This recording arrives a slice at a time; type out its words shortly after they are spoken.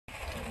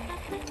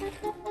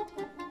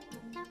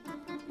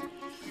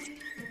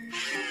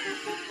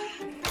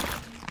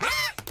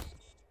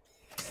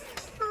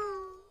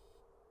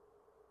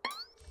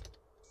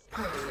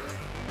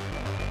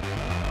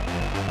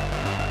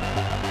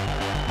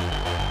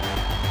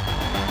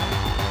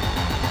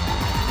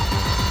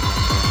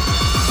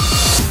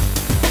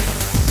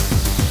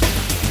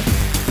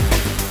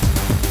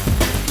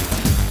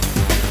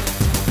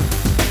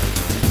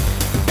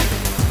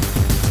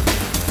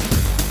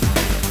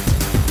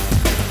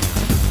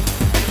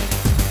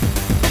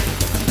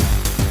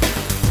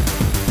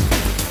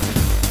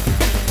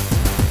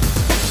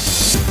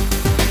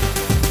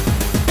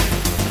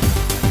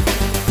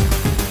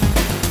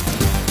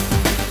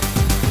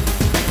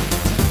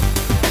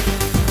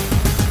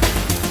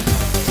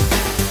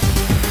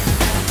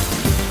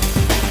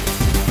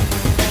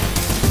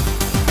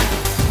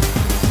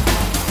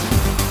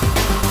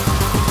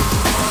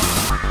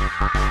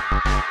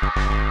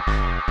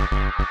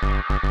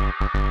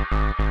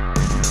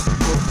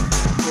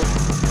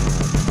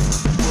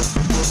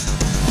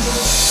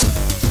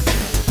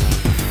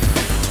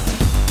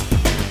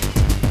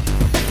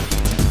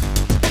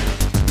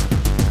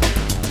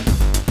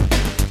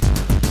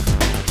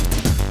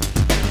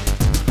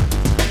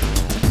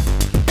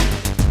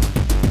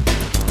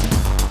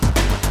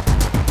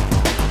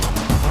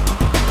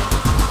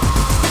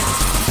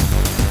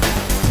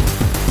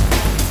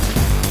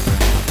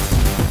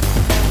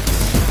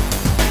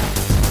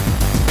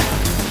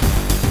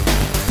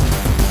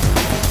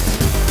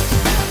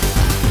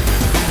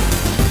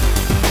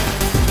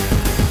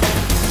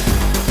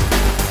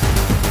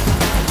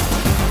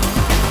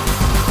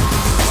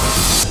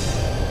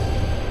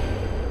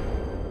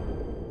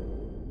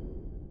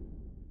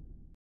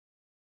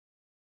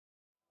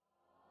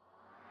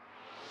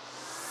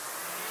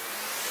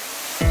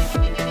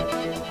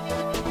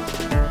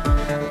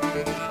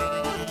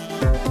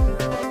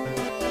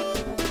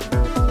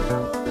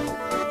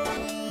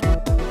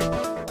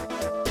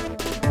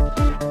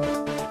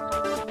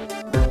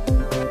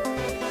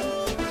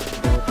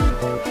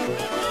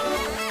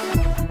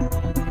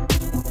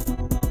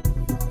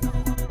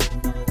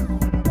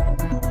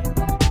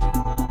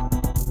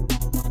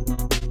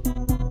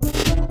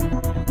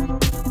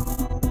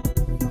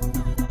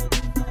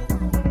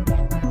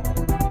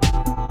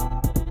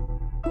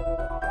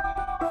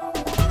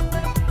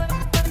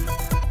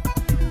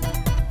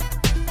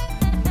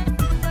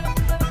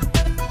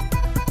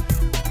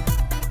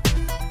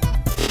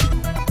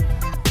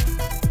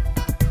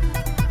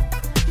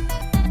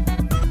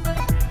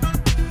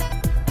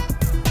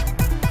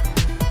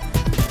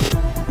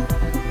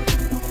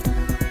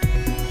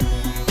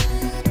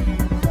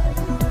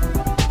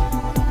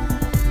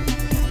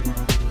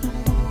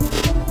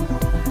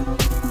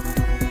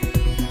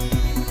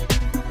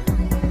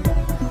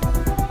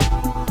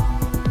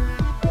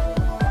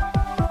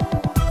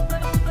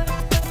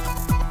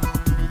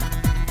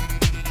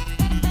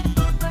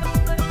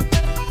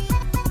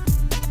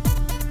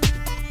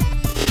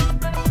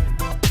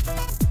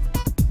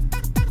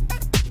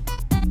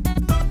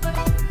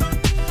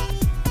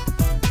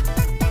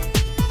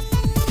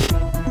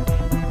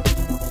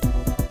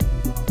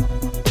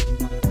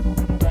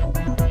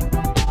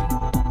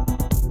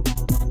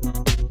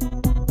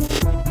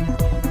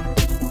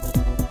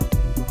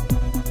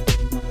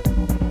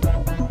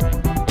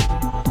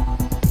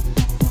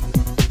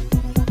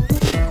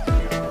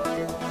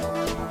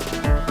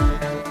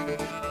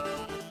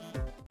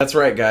That's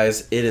right,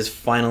 guys, it is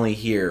finally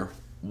here,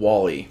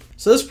 WALL-E.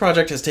 So this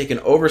project has taken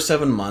over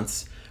 7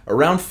 months,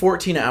 around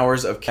 14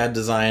 hours of CAD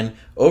design,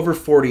 over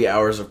 40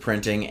 hours of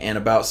printing, and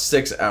about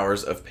 6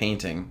 hours of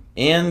painting.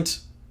 And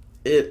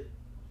it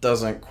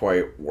doesn't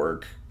quite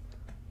work.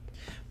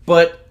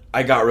 But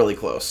I got really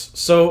close,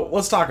 so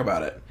let's talk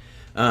about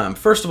it.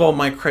 First of all,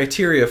 my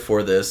criteria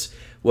for this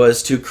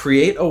was to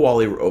create a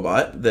WALL-E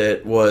robot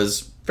that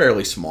was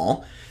fairly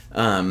small,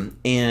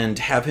 and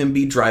have him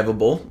be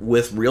drivable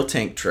with real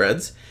tank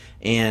treads,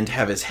 and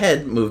have his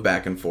head move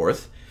back and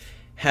forth,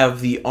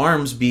 have the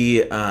arms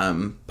be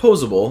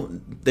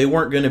posable. They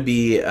weren't going to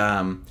be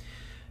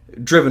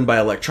driven by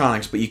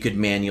electronics, but you could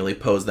manually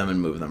pose them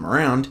and move them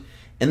around.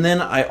 And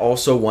then I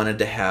also wanted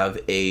to have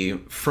a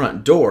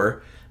front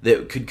door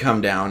that could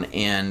come down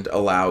and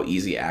allow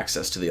easy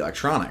access to the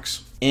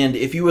electronics. And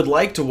if you would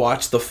like to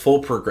watch the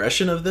full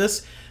progression of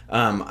this,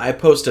 I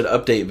posted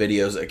update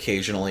videos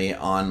occasionally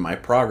on my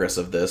progress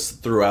of this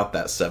throughout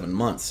that 7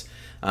 months.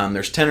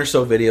 There's 10 or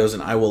so videos,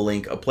 and I will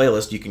link a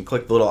playlist. You can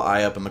click the little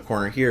eye up in the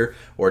corner here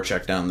or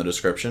check down the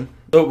description.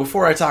 So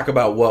before I talk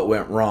about what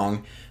went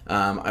wrong,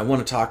 I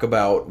want to talk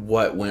about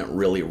what went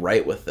really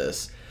right with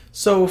this.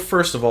 So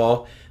first of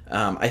all,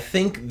 I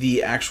think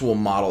the actual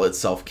model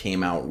itself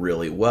came out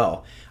really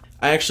well.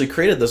 I actually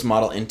created this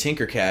model in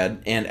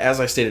Tinkercad, and as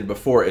I stated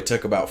before, it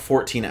took about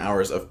 14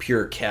 hours of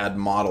pure CAD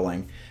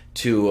modeling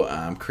to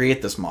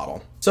create this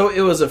model. So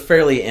it was a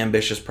fairly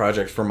ambitious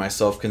project for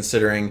myself,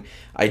 considering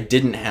I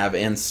didn't have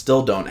and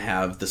still don't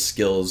have the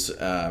skills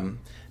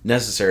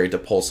necessary to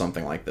pull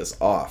something like this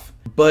off.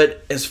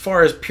 But as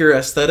far as pure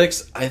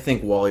aesthetics, I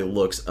think WALL-E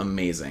looks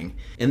amazing,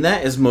 and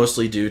that is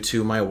mostly due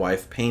to my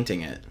wife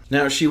painting it.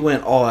 Now, she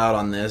went all out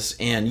on this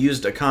and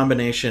used a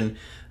combination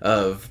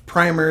of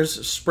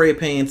primers, spray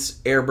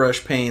paints,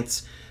 airbrush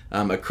paints,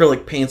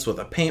 acrylic paints with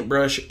a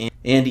paintbrush,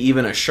 and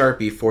even a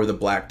Sharpie for the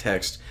black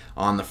text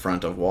on the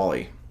front of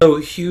WALL-E. So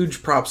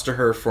huge props to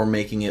her for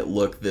making it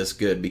look this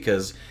good,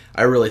 because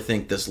I really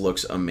think this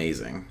looks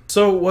amazing.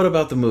 So what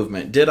about the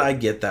movement? Did I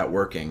get that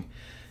working?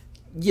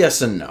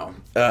 Yes and no.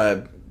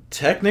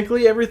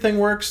 Technically everything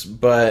works,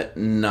 but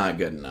not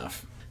good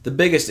enough. The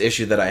biggest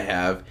issue that I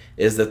have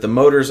is that the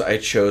motors I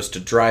chose to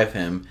drive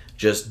him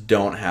just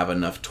don't have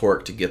enough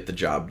torque to get the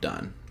job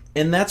done.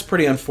 And that's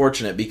pretty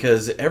unfortunate,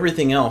 because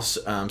everything else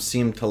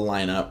seemed to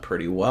line up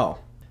pretty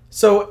well.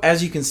 So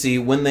as you can see,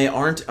 when they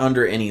aren't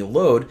under any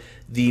load,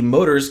 the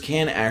motors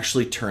can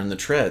actually turn the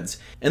treads.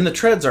 And the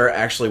treads are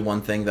actually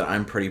one thing that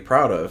I'm pretty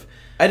proud of.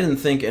 I didn't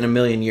think in a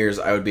million years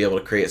I would be able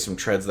to create some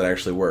treads that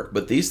actually work,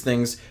 but these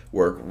things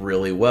work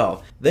really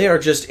well. They are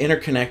just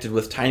interconnected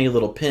with tiny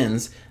little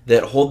pins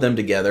that hold them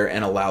together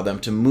and allow them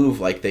to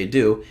move like they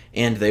do,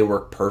 and they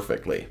work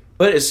perfectly.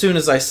 But as soon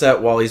as I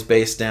set WALL-E's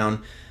base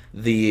down,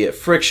 the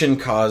friction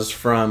caused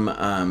from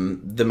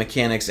the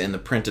mechanics and the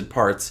printed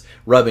parts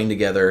rubbing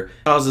together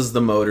causes the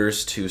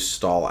motors to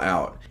stall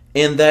out.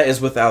 And that is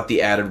without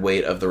the added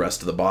weight of the rest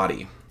of the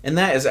body. And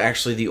that is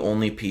actually the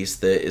only piece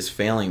that is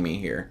failing me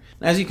here.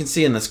 As you can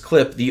see in this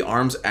clip, the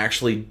arms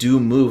actually do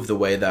move the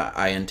way that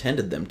I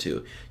intended them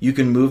to. You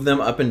can move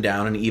them up and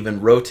down and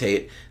even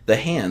rotate the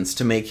hands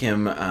to make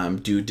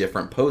him do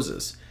different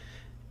poses.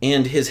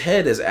 And his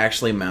head is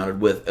actually mounted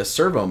with a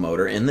servo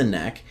motor in the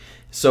neck,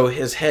 so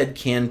his head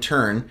can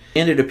turn,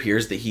 and it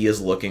appears that he is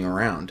looking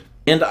around.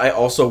 And I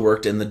also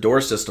worked in the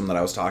door system that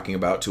I was talking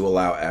about to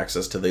allow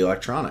access to the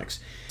electronics.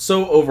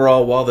 So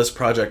overall, while this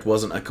project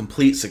wasn't a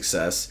complete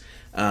success,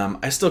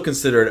 I still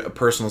consider it a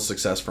personal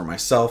success for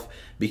myself,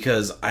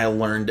 because I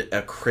learned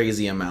a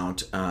crazy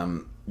amount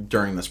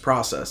during this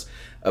process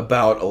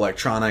about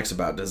electronics,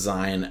 about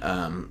design,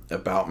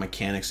 about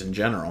mechanics in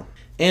general.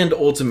 And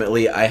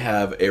ultimately, I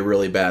have a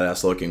really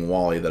badass looking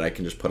WALL-E that I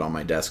can just put on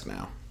my desk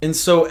now. And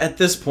so at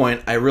this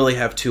point, I really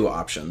have two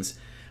options.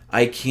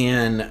 I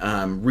can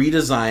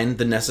redesign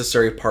the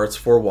necessary parts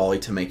for WALL-E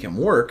to make him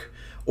work,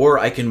 or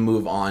I can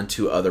move on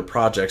to other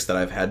projects that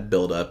I've had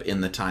build up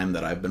in the time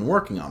that I've been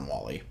working on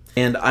WALL-E.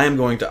 And I am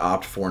going to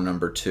opt for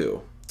number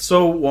 2.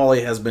 So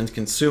WALL-E has been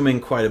consuming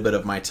quite a bit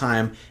of my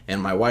time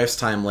and my wife's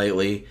time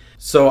lately,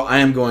 so I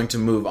am going to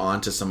move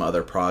on to some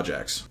other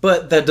projects.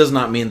 But that does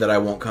not mean that I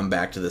won't come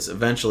back to this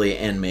eventually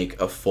and make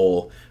a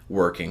full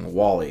working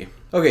WALL-E.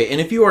 Okay,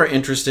 and if you are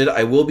interested,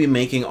 I will be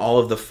making all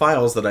of the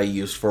files that I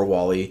used for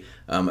WALL-E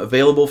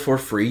available for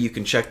free. You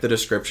can check the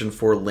description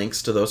for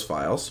links to those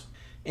files.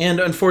 And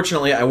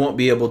unfortunately, I won't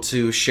be able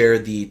to share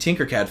the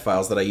Tinkercad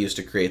files that I used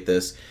to create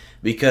this,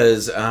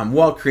 because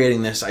while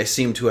creating this, I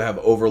seem to have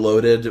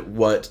overloaded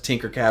what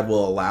Tinkercad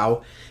will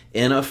allow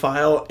in a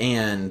file,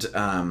 and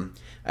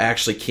I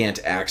actually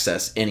can't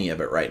access any of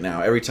it right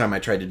now. Every time I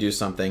try to do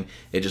something,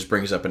 it just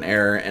brings up an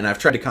error, and I've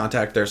tried to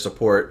contact their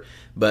support,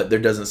 but there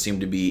doesn't seem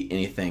to be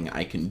anything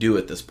I can do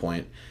at this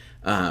point.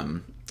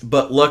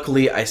 But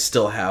luckily, I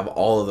still have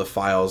all of the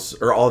files,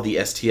 or all the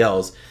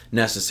STLs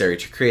necessary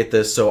to create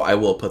this, so I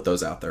will put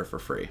those out there for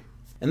free.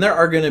 And there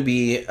are going to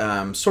be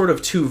sort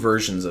of two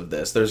versions of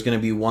this. There's going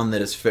to be one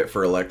that is fit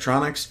for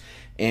electronics,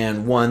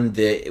 and one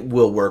that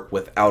will work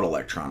without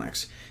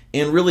electronics.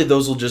 And really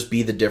those will just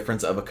be the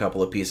difference of a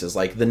couple of pieces.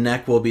 Like the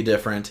neck will be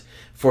different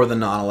for the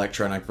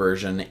non-electronic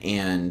version,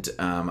 and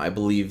I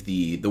believe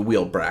the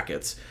wheel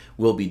brackets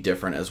will be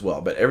different as well.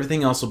 But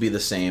everything else will be the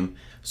same.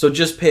 So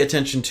just pay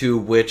attention to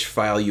which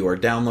file you are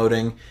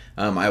downloading.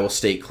 I will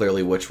state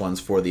clearly which one's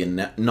for the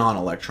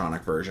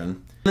non-electronic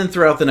version. And then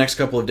throughout the next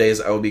couple of days,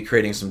 I will be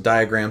creating some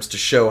diagrams to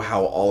show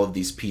how all of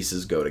these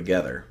pieces go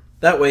together.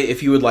 That way,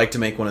 if you would like to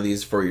make one of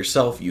these for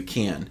yourself, you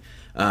can.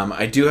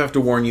 I do have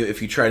to warn you,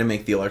 if you try to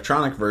make the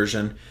electronic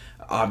version,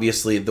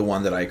 obviously the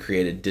one that I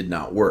created did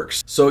not work.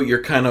 So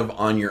you're kind of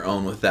on your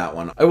own with that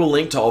one. I will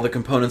link to all the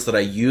components that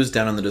I use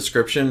down in the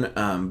description,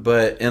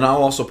 and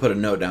I'll also put a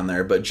note down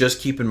there, but just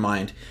keep in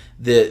mind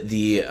that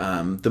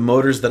the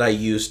motors that I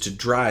used to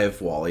drive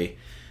Wally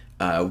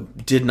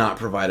did not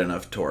provide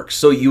enough torque.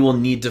 So you will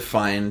need to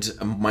find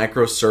a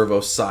micro servo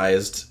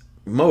sized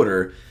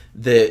motor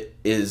that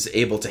is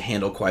able to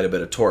handle quite a bit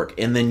of torque,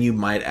 and then you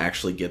might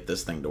actually get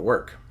this thing to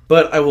work.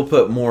 But I will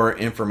put more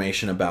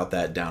information about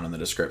that down in the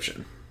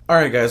description.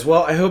 Alright guys,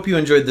 well I hope you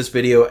enjoyed this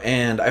video,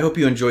 and I hope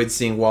you enjoyed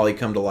seeing Wally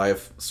come to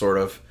life, sort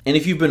of. And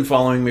if you've been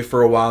following me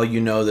for a while, you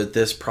know that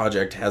this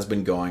project has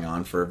been going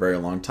on for a very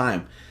long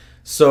time.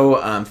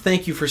 So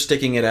thank you for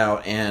sticking it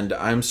out, and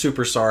I'm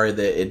super sorry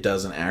that it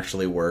doesn't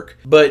actually work.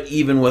 But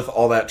even with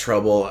all that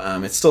trouble,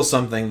 it's still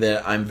something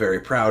that I'm very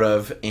proud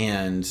of,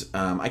 and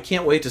I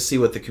can't wait to see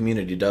what the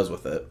community does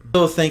with it.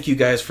 So thank you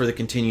guys for the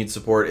continued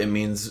support. It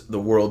means the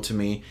world to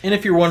me. And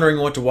if you're wondering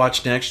what to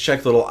watch next,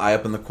 check the little eye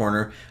up in the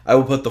corner. I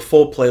will put the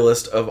full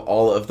playlist of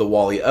all of the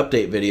Wally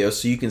update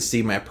videos so you can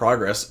see my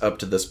progress up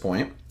to this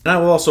point. And I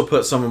will also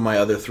put some of my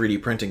other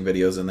 3D printing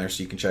videos in there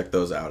so you can check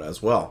those out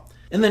as well.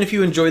 And then if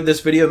you enjoyed this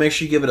video, make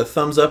sure you give it a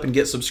thumbs up and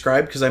get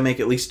subscribed, because I make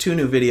at least 2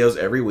 new videos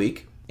every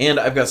week. And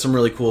I've got some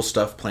really cool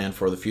stuff planned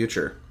for the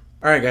future.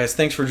 Alright guys,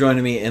 thanks for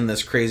joining me in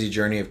this crazy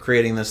journey of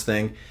creating this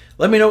thing.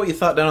 Let me know what you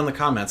thought down in the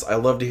comments. I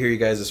love to hear you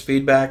guys'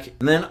 feedback.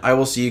 And then I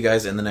will see you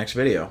guys in the next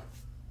video.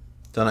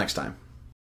 Till next time.